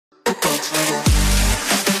Hello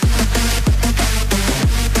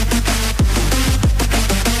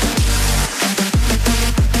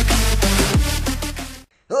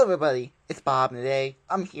everybody, it's Bob, and today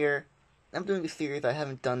I'm here. I'm doing a series I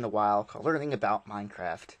haven't done in a while called Learning About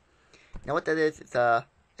Minecraft. Now what that is, it's I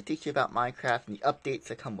teach you about Minecraft and the updates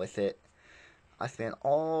that come with it. I span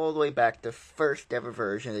all the way back to the first ever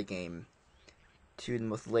version of the game to the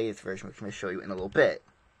most latest version, which I'm going to show you in a little bit.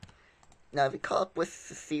 Now if you caught up with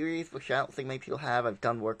the series, which I don't think many people have, I've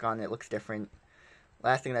done work on it, it looks different.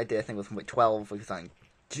 Last thing I did I think was 1.12, which was on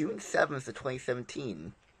June 7th of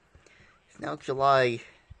 2017. It's now July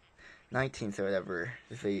 19th or whatever,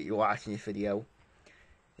 if you're watching this video.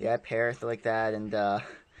 Yeah, Paris, like that, and on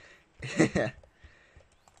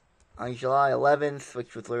July 11th,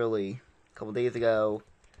 which was literally a couple days ago,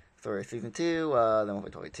 started Season 2, then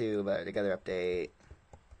 1.22, Better Together update,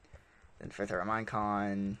 then first ever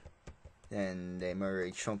Minecon, then they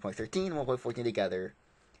merged 1.13 and 1.14 together,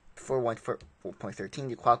 before 1.13,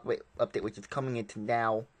 the clock update, which is coming into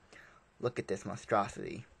now. Look at this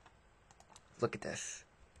monstrosity. Look at this.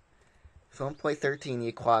 So 1.13,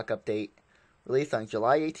 the clock update, released on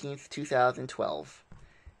July 18th, 2012.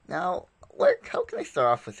 Now, how can I start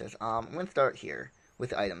off with this? I'm going to start here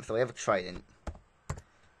with items. So I have a trident.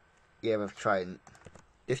 Yeah, I have a trident.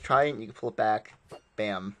 This trident, you can pull it back.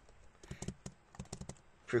 Bam.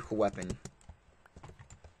 Pretty cool weapon.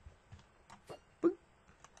 Boop.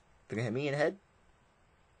 They're going to hit me in the head.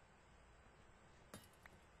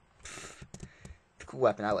 Cool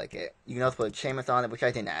weapon, I like it. You can also put chainmail on it, which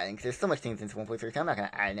I didn't add in, because there's so much things into 1.3, I'm not going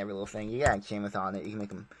to add in every little thing. You add chainmail on it, you can make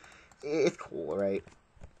them... It's cool, right?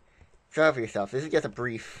 Try it for yourself. This is just a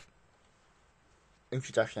brief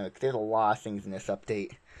introduction of it, because there's a lot of things in this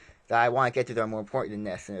update that I want to get to that are more important than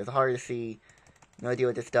this, and it's hard to see. No idea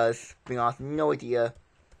what this does. Being honest, no idea.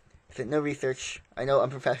 No research. I know I'm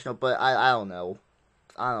professional, but I don't know.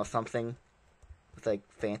 I don't know, something. It's like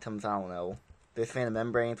phantoms, I don't know. There's phantom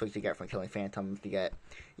membranes, which you get from killing phantoms.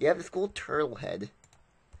 You have this cool turtle head,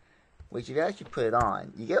 which if you actually put it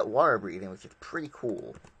on, you get water breathing, which is pretty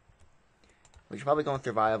cool. Which you probably go in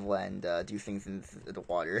survival and do things in the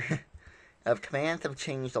water. Commands have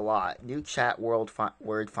changed a lot. New chat word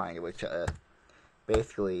finder, which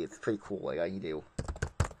basically it's pretty cool. Like how you do,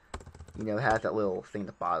 it has that little thing at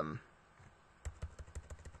the bottom.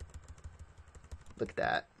 Look at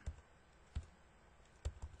that.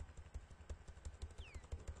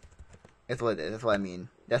 That's what it is. That's what I mean.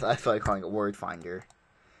 That's why I'm calling it word finder.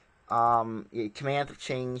 Commands have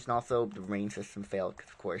changed, and also the rain system failed, because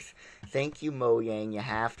of course. Thank you, Mojang. You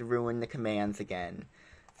have to ruin the commands again.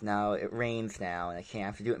 So now it rains now, and I can't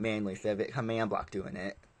have to do it manually instead of a command block doing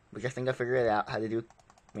it. Which I think I figured out how to do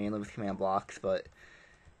manually with command blocks, but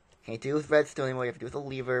can't do it with redstone anymore. You have to do it with a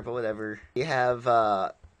lever, but whatever. You have,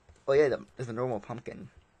 oh yeah, there's a normal pumpkin.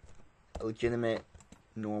 A legitimate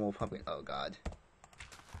normal pumpkin. Oh god.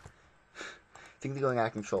 Things are going out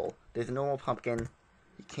of control. There's a normal pumpkin.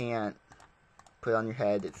 You can't put it on your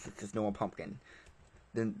head. It's just normal pumpkin.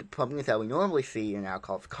 Then the pumpkins that we normally see are now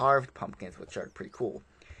called carved pumpkins, which are pretty cool.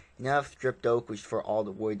 You now have stripped oak, which is for all the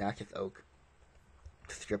wood, not just oak.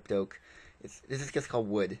 Stripped oak. This is just called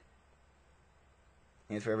wood.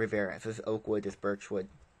 And it's for every variant. So this is oak wood, this birch wood,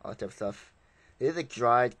 all that type of stuff. This is a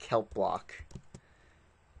dried kelp block.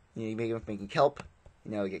 You make it making kelp.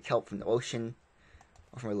 You get kelp from the ocean,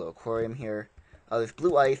 or from a little aquarium here. There's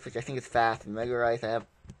blue ice, which I think is fast, and regular ice. I have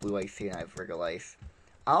blue ice here, and I have regular ice.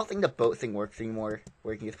 I don't think the boat thing works anymore,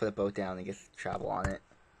 where you can just put a boat down and just travel on it.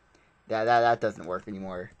 That doesn't work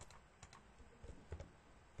anymore.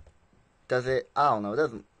 Does it? I don't know. It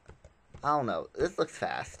doesn't. I don't know. This looks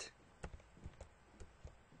fast.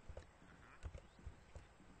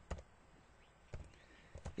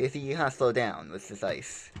 You see, you kind of slow down with this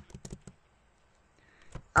ice.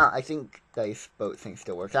 I think the ice boat thing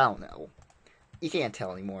still works. I don't know. You can't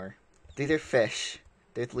tell anymore. These are fish.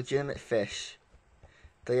 There's legitimate fish.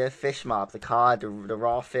 They have fish mobs. The cod, the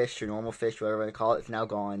raw fish, or normal fish, whatever they call it, it's now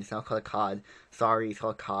gone. It's now called a cod. Sorry, it's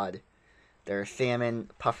called cod. There's salmon,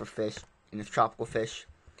 puffer fish, and it's tropical fish.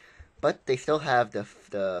 But they still have the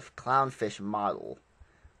clownfish model.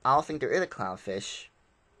 I don't think there is a clownfish,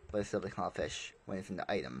 but it's still the clownfish when it's in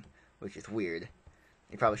the item, which is weird.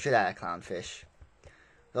 You probably should add a clownfish.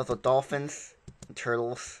 There's also dolphins and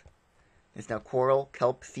turtles. There's now coral,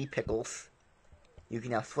 kelp, sea pickles. You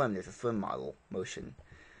can now swim. There's a swim model motion.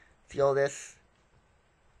 See all this?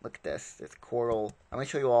 Look at this. There's coral. I'm going to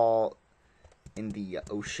show you all in the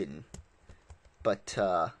ocean. But,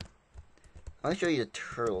 I'm going to show you the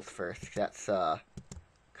turtles first. That's,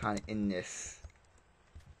 kind of in this.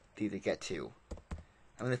 It's easy to get to.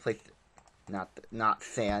 I'm going to place, not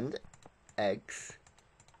sand. eggs.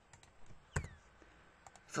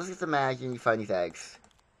 So let's just imagine you find these eggs.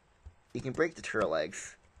 You can break the turtle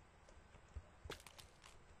eggs.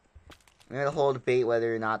 We had a whole debate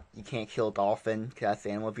whether or not you can't kill a dolphin because that's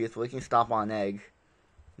animal abuse, but we can stomp on an egg.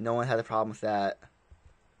 No one had a problem with that.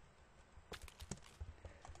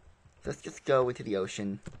 So let's just go into the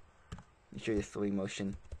ocean. Make sure there's swimming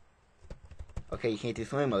motion. Okay, you can't do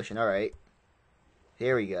swimming motion, alright.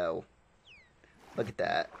 Here we go. Look at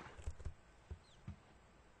that.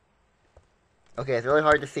 Okay, it's really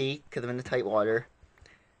hard to see because I'm in the tight water.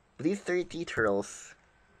 But these 3D turtles...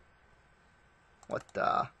 What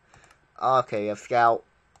the... Okay, you have Scout.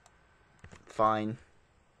 Fine.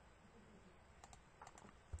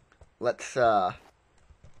 Let's, Oh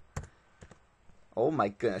my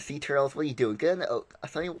goodness, sea turtles, what are you doing? Get in the... Oh, I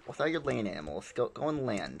thought you're land animals. Go on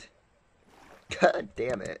land. God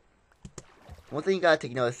damn it. One thing you gotta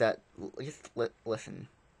take notice that... Just listen.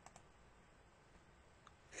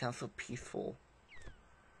 It sounds so peaceful.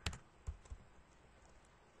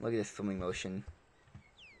 Look at this swimming motion.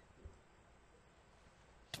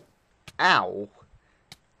 Ow!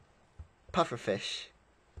 Pufferfish.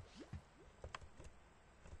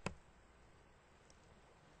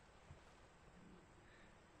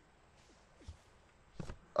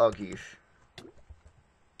 Oh, geez.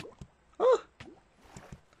 Oh!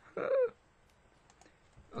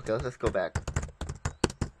 Okay, let's go back.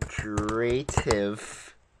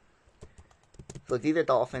 Creative. Look, these are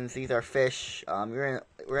dolphins. These are fish. We're in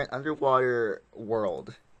an underwater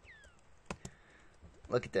world.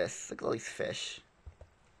 Look at this. Look at all these fish.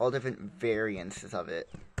 All different variances of it.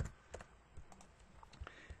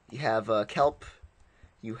 You have kelp.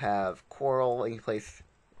 You have coral, and you place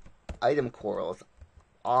item corals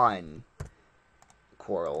on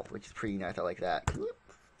coral, which is pretty nice. I like that. Can you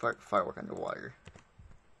firework underwater?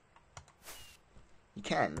 You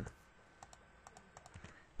can.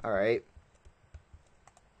 Alright.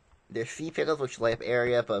 There's sea pickles, which light up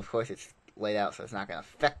area, but of course it's laid out so it's not going to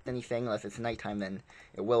affect anything. Unless it's nighttime, then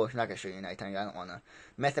it will. It's not going to show you nighttime. I don't want to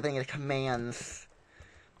mess up any of the commands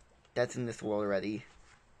that's in this world already.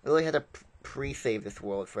 I really had to pre-save this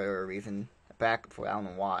world for a reason. Back before, I don't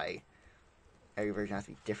know why. Every version has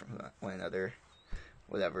to be different from one another.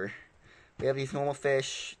 Whatever. We have these normal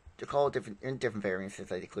fish. They're called different variances,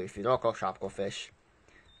 I declare. They're all called tropical fish.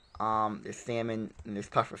 There's salmon, and there's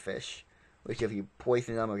pufferfish. Which if you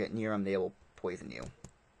poison them or get near them, they will poison you.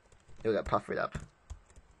 They'll get puffered up.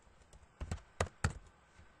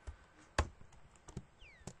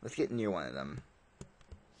 Let's get near one of them.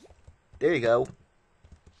 There you go.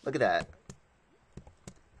 Look at that.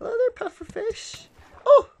 Hello there, pufferfish.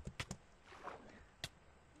 Oh!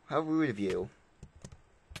 How rude of you.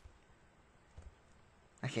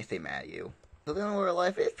 I can't stay mad at you. So the underwater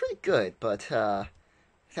life is pretty good, but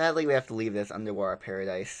sadly we have to leave this underwater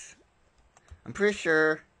paradise. I'm pretty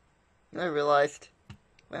sure, you know what I realized?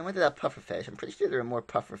 When I went to that pufferfish, I'm pretty sure there were more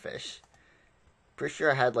pufferfish. Pretty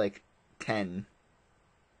sure I had like 10.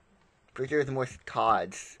 Pretty sure there's more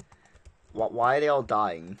cods. Why are they all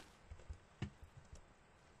dying?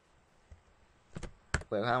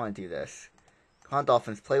 Wait, how do I want to do this? Come on,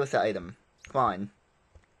 dolphins, play with the item. Come on.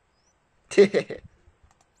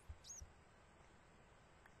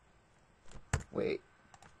 Wait.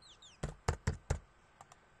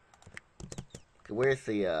 Okay, where's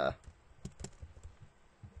the,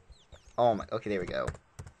 Oh my, okay, there we go.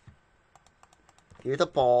 Here's the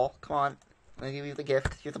ball. Come on. I'm gonna give you the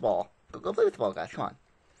gift. Here's the ball. Go play with the ball, guys. Come on.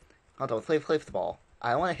 Hold on, play with the ball.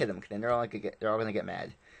 I don't want to hit them, because then they're all gonna get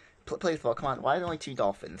mad. Play with the ball. Come on. Why are there only 2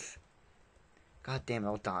 dolphins? God damn,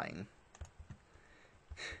 they're all dying.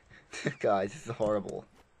 Guys, this is horrible.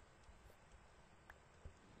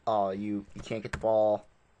 Oh, you can't get the ball.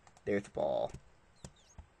 There's the ball.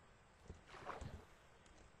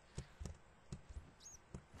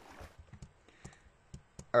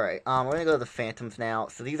 Alright, we're gonna go to the Phantoms now.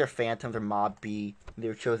 So these are Phantoms, or Mob B. They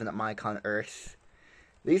were chosen at Minecraft Earth.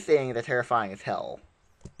 These things are terrifying as hell.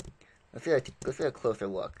 Let's get a closer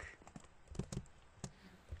look.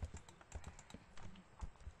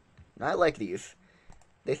 Now, I like these.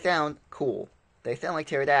 They sound cool. They sound like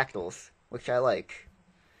pterodactyls, which I like.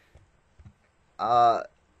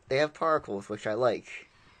 They have particles, which I like.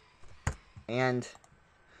 And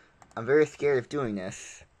I'm very scared of doing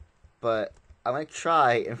this, but I'm gonna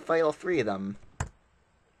try and fight all 3 of them.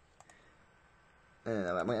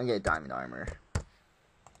 No, I'm gonna get diamond armor.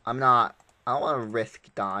 I don't want to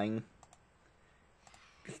risk dying.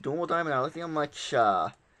 It's normal diamond armor. Let's see how much,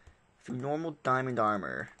 some normal diamond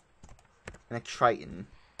armor. And a Triton.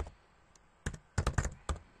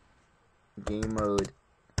 Game mode.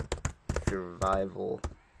 Survival.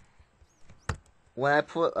 when I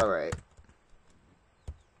put... Alright.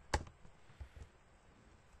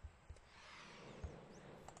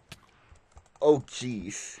 Oh,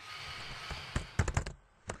 jeez.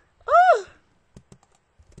 Ah!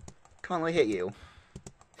 Come on, let me hit you.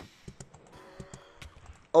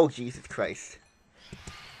 Oh, Jesus Christ.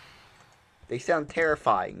 They sound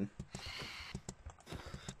terrifying.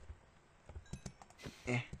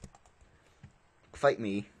 Fight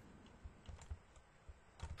me.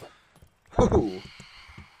 Whoo!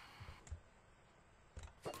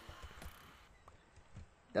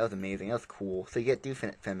 That was amazing. That was cool. So you get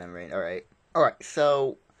defense membrane. Alright. Alright,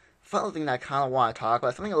 so final thing that I kinda wanna talk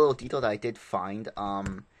about, something a little detail that I did find.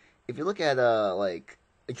 If you look at like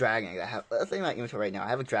a dragon I have, let's say my inventory right now, I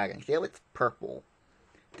have a dragon. See how it's purple?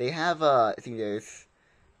 They have see there's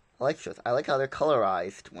I like how they're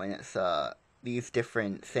colorized when it's these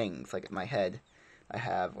different things, like my head I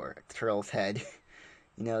have, or a turtle's head.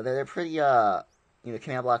 You know, they're pretty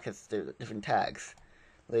command block has different tags.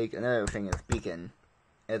 Like another thing is beacon.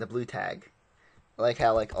 It has a blue tag. I like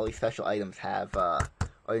how like all these special items have or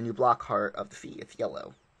the new block heart of the sea, it's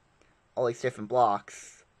yellow. All these different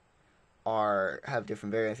blocks have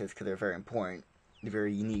different variances because they're very important. They're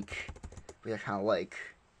very unique, which I kind of like.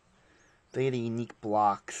 They are the unique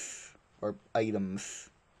blocks or items.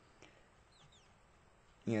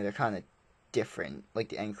 You know, they're kind of different. Like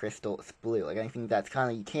the end crystal, it's blue. Like anything that's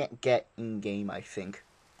kind of you can't get in game, I think,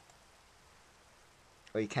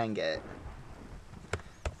 or you can get it.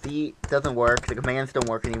 See, it doesn't work. The commands don't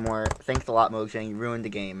work anymore. Thanks a lot, Mojang. You ruined the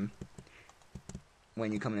game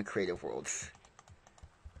when you come into creative worlds.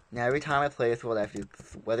 Now, every time I play this world, I have to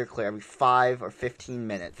weather clear every 5 or 15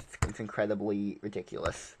 minutes. It's incredibly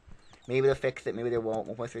ridiculous. Maybe they'll fix it, maybe they won't.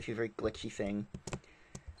 1.13 is a very glitchy thing.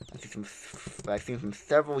 I've seen from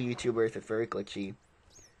several YouTubers it's very glitchy.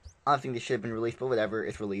 I don't think this should have been released, but whatever,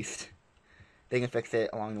 it's released. They can fix it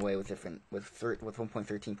along the way with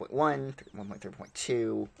 1.13.1,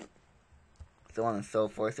 1.3.2, so on and so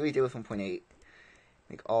forth. So we do with 1.8.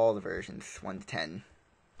 Make all the versions 1 to 10.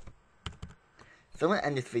 So I'm gonna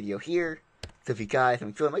end this video here. So if you guys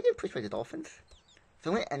enjoyed, am I getting pushed by the dolphins? So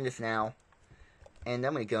I'm gonna end this now. And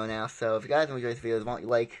I'm gonna go now. So if you guys enjoyed this video, why don't you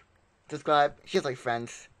like, subscribe, share with like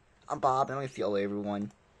friends. I'm Bob, and I'm gonna see you all later,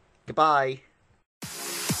 everyone. Goodbye.